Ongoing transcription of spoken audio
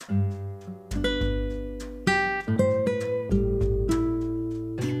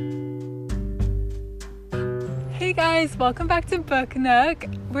guys, welcome back to Book Nook.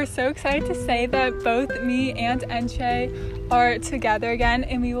 We're so excited to say that both me and Eunchae are together again,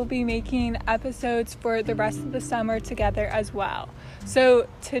 and we will be making episodes for the rest of the summer together as well. So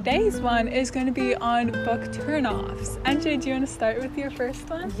today's one is going to be on book turnoffs. Eunchae, do you want to start with your first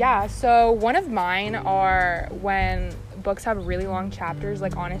one? Yeah, so one of mine are when books have really long chapters.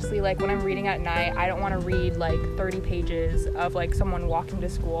 Like, honestly, like when I'm reading at night, I don't want to read like 30 pages of like someone walking to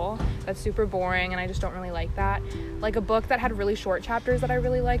school. That's super boring, and I just don't really like that. Like, a book that had really short chapters that I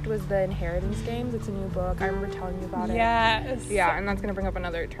really liked was The Inheritance Games. It's a new book. I remember telling you about it. Yes. Yeah, and that's gonna bring up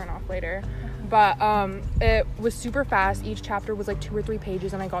another turn off later. But it was super fast. Each chapter was like 2 or 3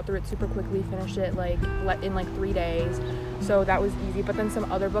 pages, and I got through it super quickly, finished it like in like 3 days. So that was easy. But then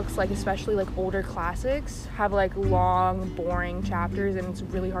some other books, like especially like older classics, have like long, boring chapters, and it's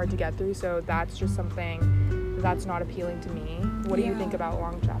really hard to get through. So that's just something that's not appealing to me. What do you think about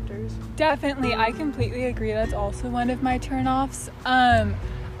long chapters? Definitely, I completely agree. That's also one of my turnoffs.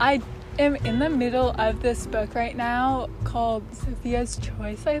 I am in the middle of this book right now called Sophia's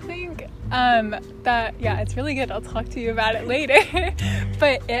Choice, I think. It's really good. I'll talk to you about it later.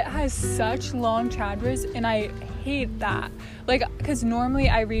 But it has such long chapters, and I hate that. Like, because normally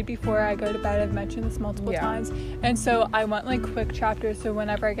I read before I go to bed. I've mentioned this multiple times, and so I want like quick chapters, so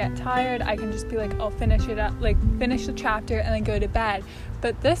whenever I get tired, I can just be like, I'll finish it up, like finish the chapter and then go to bed.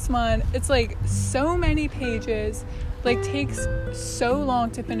 But this one, it's like so many pages, like takes so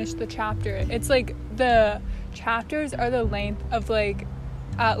long to finish the chapter. It's like the chapters are the length of like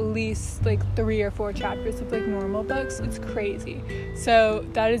at least like 3 or 4 chapters of like normal books. It's crazy. So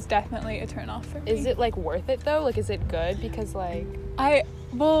that is definitely a turn off for me. Is it like worth it though? Like, is it good? Because like I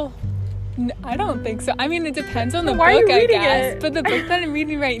don't think so. I mean, it depends on the book, I guess. But the book that I'm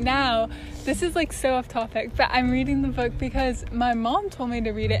reading right now, this is like so off topic, but I'm reading the book because my mom told me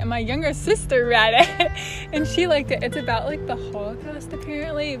to read it, and my younger sister read it and she liked it. It's about like the Holocaust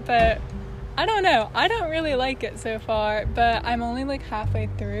apparently, but I don't know. I don't really like it so far, but I'm only like halfway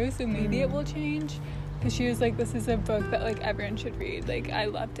through, so maybe it will change. Because she was like, this is a book that like everyone should read. Like, I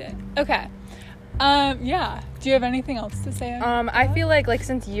loved it. Okay. Yeah. Do you have anything else to say? I feel like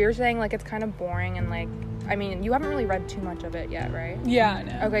since you're saying like it's kind of boring, and like, I mean, you haven't really read too much of it yet, right? Yeah, I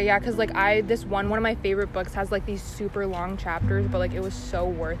know. Okay, yeah, because like one of my favorite books has like these super long chapters, but like it was so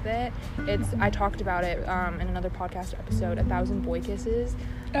worth it. I talked about it in another podcast episode, 1,000 Boy Kisses.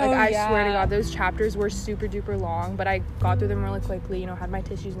 Like, I swear to God, those chapters were super duper long, but I got through them really quickly, had my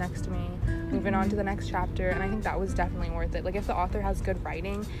tissues next to me, moving on to the next chapter, and I think that was definitely worth it. Like, if the author has good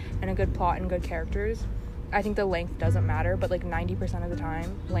writing and a good plot and good characters, I think the length doesn't matter, but like 90% of the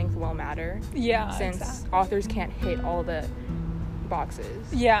time, length will matter. Yeah, since authors can't hit all the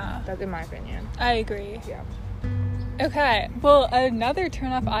boxes. Yeah. That's in my opinion. I agree. Yeah. Okay, well, another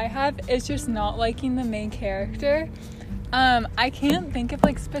turnoff I have is just not liking the main character. I can't think of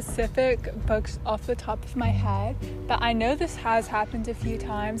like specific books off the top of my head, but I know this has happened a few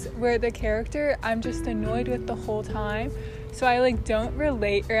times where the character I'm just annoyed with the whole time, so I like don't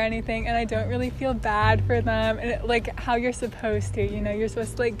relate or anything, and I don't really feel bad for them, and like how you're supposed to, you're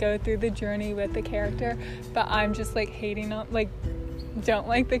supposed to like go through the journey with the character, but I'm just like hating on, like, don't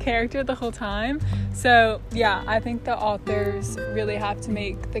like the character the whole time. So yeah, I think the authors really have to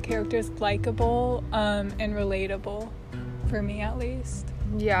make the characters likable and relatable, for me at least.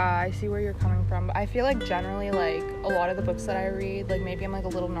 Yeah, I see where you're coming from, but I feel like generally, like, a lot of the books that I read, like, maybe I'm like a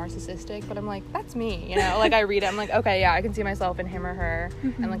little narcissistic, but I'm like, that's me, like, I read it, I'm like, okay, yeah, I can see myself in him or her,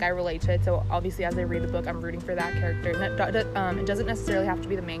 and like I relate to it. So obviously as I read the book, I'm rooting for that character. It doesn't necessarily have to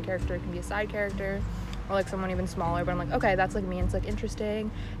be the main character. It can be a side character or like someone even smaller, but I'm like, okay, that's like me, and it's like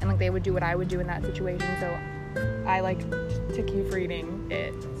interesting, and like they would do what I would do in that situation, so I like to keep reading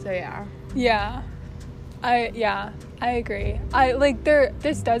it. So yeah. I agree.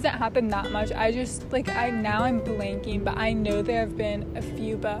 This doesn't happen that much. I just like, I'm blanking, but I know there have been a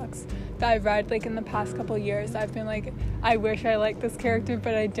few books that I've read like in the past couple years. I've been like, I wish I liked this character,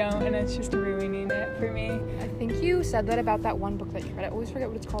 but I don't, and it's just ruining it for me. I think you said that about that one book that you read. I always forget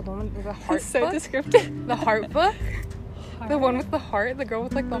what it's called. The one with the heart. It's so book? Descriptive. The heart book. Heart. The one with the heart. The girl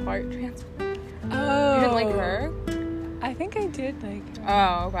with like the heart transplant. Oh. You didn't like her? I think I did like her.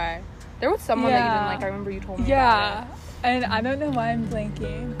 Oh, okay. There was someone that you didn't like. I remember you told me about it. And I don't know why I'm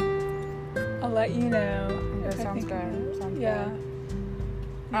blanking. I'll let you know. That sounds good.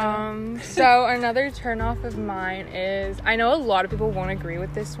 So another turnoff of mine is, I know a lot of people won't agree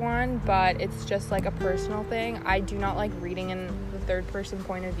with this one, but it's just like a personal thing. I do not like reading in the third person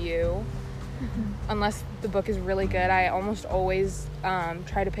point of view. unless the book is really good, I almost always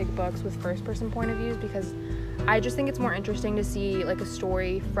try to pick books with first-person point of views, because I just think it's more interesting to see, like, a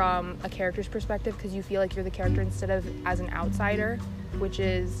story from a character's perspective, because you feel like you're the character instead of as an outsider, which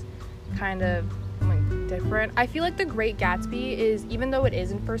is kind of, like, different. I feel like The Great Gatsby is, even though it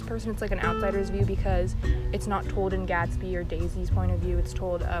is in first person, it's like an outsider's view, because it's not told in Gatsby or Daisy's point of view. It's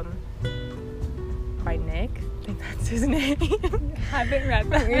told by Nick. I think that's his name. Haven't read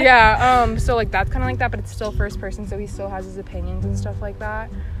that. Yeah, so, like, that's kind of like that, but it's still first person, so he still has his opinions and stuff like that.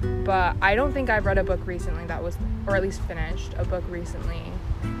 But I don't think I've read a book recently that was, or at least finished a book recently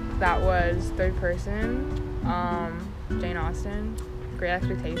that was third person. Jane Austen, Great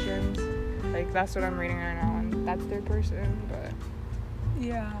Expectations. Like, that's what I'm reading right now, and that's third person, but...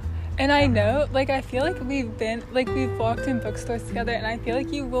 Yeah. And I know, like, I feel like we've walked in bookstores together, and I feel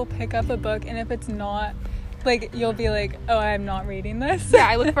like you will pick up a book, and if it's not, like, you'll be like, oh, I'm not reading this. Yeah,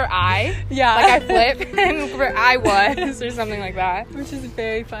 I look for I. Yeah. Like, I flip, and for I was, or something like that. Which is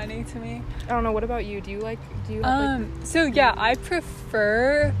very funny to me. I don't know, what about you? Do you have, like... So, yeah, I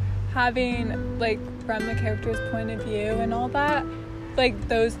prefer having, like, from the character's point of view and all that. Like,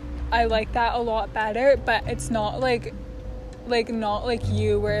 those, I like that a lot better, but it's not, like not like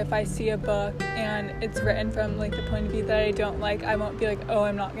you, where if I see a book and it's written from, like, the point of view that I don't like, I won't be like, oh,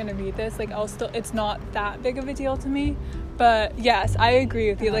 I'm not gonna read this. Like, it's not that big of a deal to me. But yes, I agree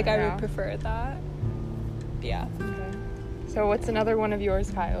with you. Like, I would prefer that. Yeah. Okay. So what's another one of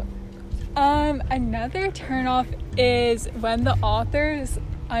yours, Kyle? Another turnoff is when the author's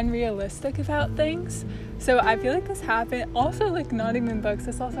unrealistic about things. So I feel like this happened also, like, not even in books,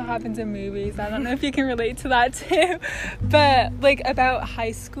 this also happens in movies. I don't know if you can relate to that too, but, like, about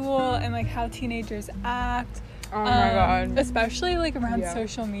high school and, like, how teenagers act. Oh my god. Especially, like, around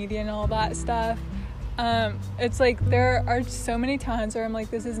social media and all that stuff. It's like there are so many times where I'm like,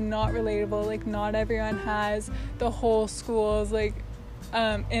 this is not relatable. Like, not everyone has the whole school's, like,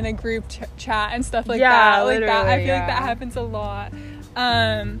 in a group chat and stuff like that. Like, that, I feel like that happens a lot.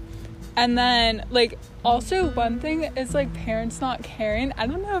 And then, like, also one thing is, like, parents not caring. I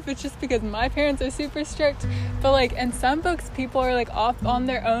don't know if it's just because my parents are super strict, but, like, in some books people are, like, off on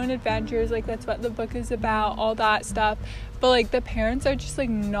their own adventures, like, that's what the book is about, all that stuff, but, like, the parents are just, like,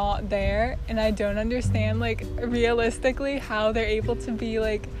 not there, and I don't understand, like, realistically how they're able to be,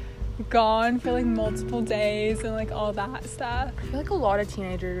 like, gone for, like, multiple days and, like, all that stuff. I feel like a lot of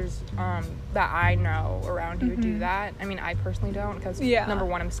teenagers that I know around here do that. I mean, I personally don't, because number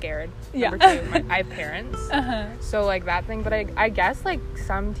one, I'm scared. Number two, I have parents, so, like, that thing. But I guess, like,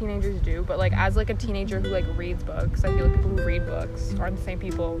 some teenagers do, but, like, as, like, a teenager who, like, reads books, I feel like people who read books are the same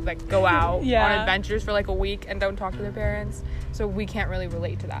people that go out on adventures for, like, a week and don't talk to their parents, so we can't really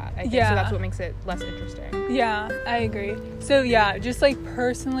relate to that, I think. So that's what makes it less interesting. Yeah, I agree. So, yeah, just, like,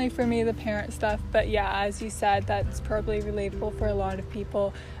 personally for me, the parent stuff, but yeah, as you said, that's probably relatable for a lot of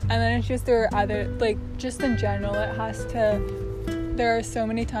people. And then it's just, there are other, like, just in general, there are so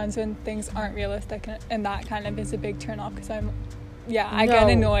many times when things aren't realistic, and that kind of is a big turn off, because I get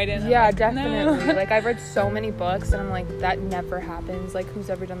annoyed, and I'm like, definitely. No. Like, I've read so many books, and I'm like, that never happens. Like, who's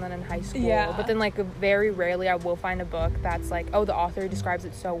ever done that in high school? But then, like, very rarely I will find a book that's like, oh, the author describes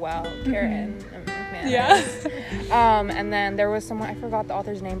it so well. Karen. And then there was someone, I forgot the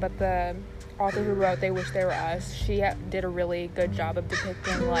author's name, but the author who wrote They Wish They Were Us, she did a really good job of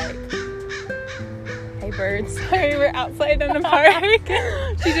depicting, like, hey birds, sorry, we're outside in the park.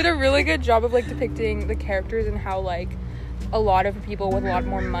 She did a really good job of, like, depicting the characters and how, like, a lot of people with a lot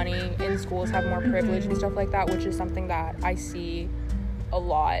more money in schools have more privilege and stuff like that, which is something that I see a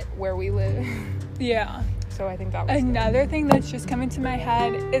lot where we live. Yeah. So I think that was another thing that's just coming to my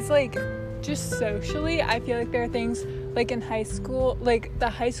head is, like, just socially, I feel like there are things, like, in high school, like, the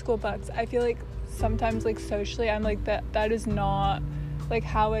high school books, I feel like sometimes, like, socially, I'm like, that is not, like,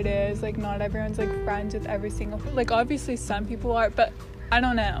 how it is. Like, not everyone's, like, friends with every single, like, obviously some people are, but I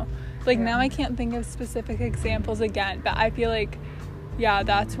don't know. Like, now I can't think of specific examples again, but I feel like, yeah,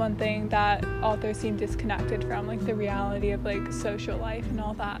 that's one thing that authors seem disconnected from, like, the reality of, like, social life and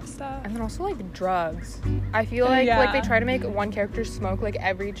all that stuff. And then also, like, drugs. I feel like, like, they try to make one character smoke, like,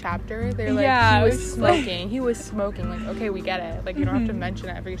 every chapter. They're like, he was smoking. Like, okay, we get it. Like, you don't have to mention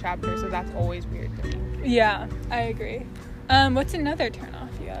it every chapter, so that's always weird to me. Yeah, I agree. What's another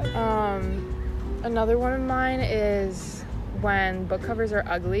turnoff you have? Another one of mine is when book covers are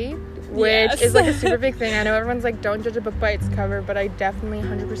ugly, which is, like, a super big thing. I know everyone's like, don't judge a book by its cover, but I definitely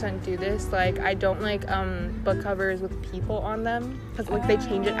 100% do this. Like, I don't like book covers with people on them, because, like, they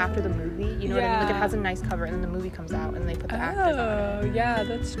change it after the movie, you know what I mean? Like, it has a nice cover, and then the movie comes out, and they put the actors on it. Oh, yeah,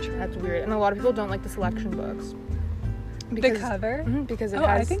 that's true. That's weird. And a lot of people don't like the selection books. The cover? Because it has...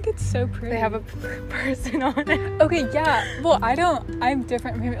 has... I think it's so pretty. They have a person on it. Okay, yeah. Well, I'm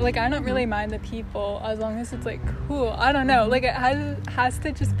different from him. Like, I don't really mind the people as long as it's, like, cool. I don't know. Like, it has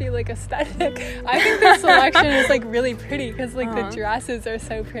to just be, like, aesthetic. I think the selection is, like, really pretty because, like, the dresses are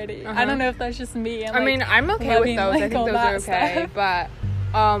so pretty. I don't know if that's just me. And, I mean, I'm okay with those. Like, I think those are okay. Stuff. But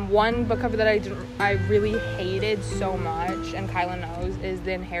one book cover that I really hated so much, and Kaila knows, is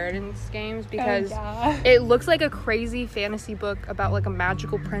the Inheritance Games, because it looks like a crazy fantasy book about like a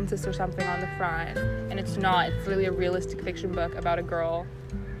magical princess or something on the front, and it's not. It's really a realistic fiction book about a girl.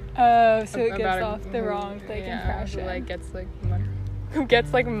 Oh, so it gives off the wrong impression. Who, like, gets like money. Who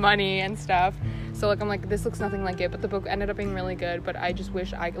gets like money and stuff. So like I'm like, this looks nothing like it, but the book ended up being really good. But I just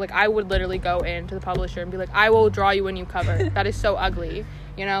wish I would literally go into the publisher and be like, I will draw you a new cover. That is so ugly.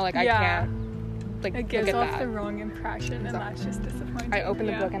 You know, like, I can't, like, it gives look at off that. the wrong impression, and that's just disappointing. I open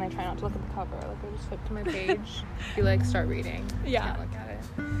the book and I try not to look at the cover. Like, I just flip to my page, be like, start reading. Yeah. Can't look at it.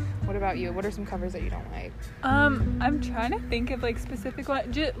 What about you? What are some covers that you don't like? I'm trying to think of, like, specific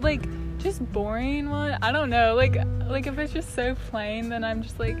one. Just boring one. I don't know. Like if it's just so plain, then I'm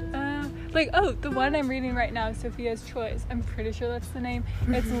just like, the one I'm reading right now, Sophia's Choice. I'm pretty sure that's the name.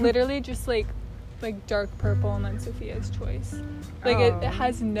 It's literally just, like dark purple and then Sophia's Choice. Like, it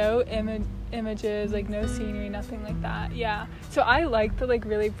has no images, like, no scenery, nothing like that. Yeah. So I like the, like,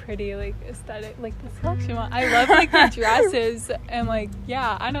 really pretty, like, aesthetic, like, the selection one. I love, like, the dresses and, like,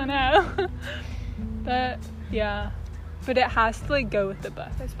 yeah, I don't know. But, yeah. But it has to, like, go with the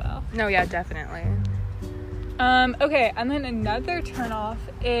book as well. No, yeah, definitely. Okay, and then another turnoff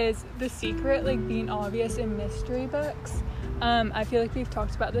is The Secret, like, being obvious in mystery books. I feel like we've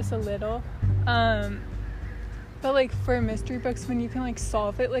talked about this a little. But, like, for mystery books, when you can, like,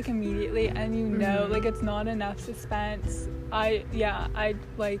 solve it, like, immediately and you know, like, it's not enough suspense, I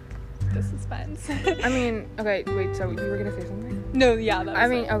like the suspense. I mean, okay, wait, so you were gonna say something? No, yeah, that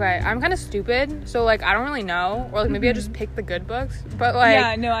was it. Okay, I'm kind of stupid, so, like, I don't really know, or, like, maybe I just pick the good books, but, like...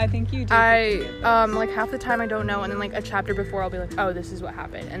 Yeah, no, I think you do. Like, half the time I don't know, and then, like, a chapter before I'll be like, oh, this is what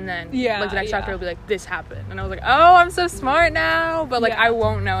happened, and then, like, the next chapter will be like, this happened, and I was like, oh, I'm so smart now, but, like, I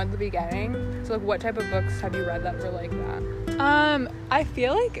won't know at the beginning. So, like, what type of books have you read that were like that? I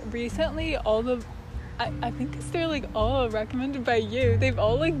feel like recently I think because they're, like, all recommended by you, they've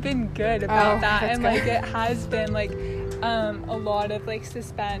all, like, been good about that, and, like, it has been, like, a lot of, like,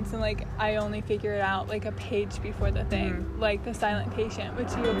 suspense, and, like, I only figure it out, like, a page before the thing, like The Silent Patient,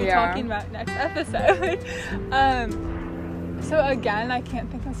 which we will be talking about next episode. So, again, I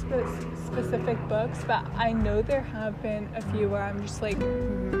can't think of specific books, but I know there have been a few where I'm just, like,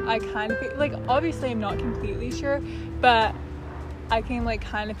 I kind of, like, obviously I'm not completely sure, but I can, like,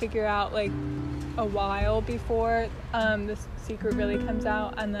 kind of figure out, like, a while before the secret really comes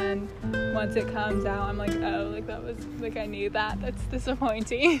out, and then once it comes out, I'm like, oh, like, that was, like, I knew that's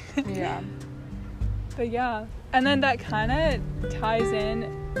disappointing. Yeah. But yeah, and then that kind of ties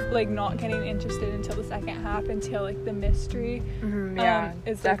in, like, not getting interested until the second half, until, like, the mystery is,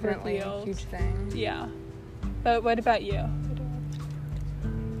 like, definitely revealed. A huge thing. Yeah. But what about you?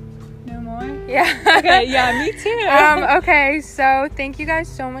 No more? Yeah. Okay, yeah, me too. Okay, so thank you guys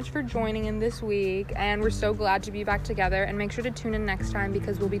so much for joining in this week, and we're so glad to be back together, and make sure to tune in next time,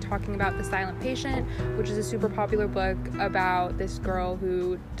 because we'll be talking about The Silent Patient, which is a super popular book about this girl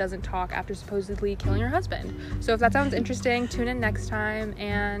who doesn't talk after supposedly killing her husband. So if that sounds interesting, tune in next time,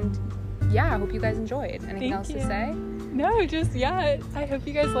 and yeah, I hope you guys enjoyed. Anything else to say? No, just, I hope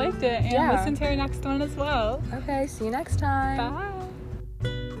you guys liked it, and listen to our next one as well. Okay, see you next time. Bye.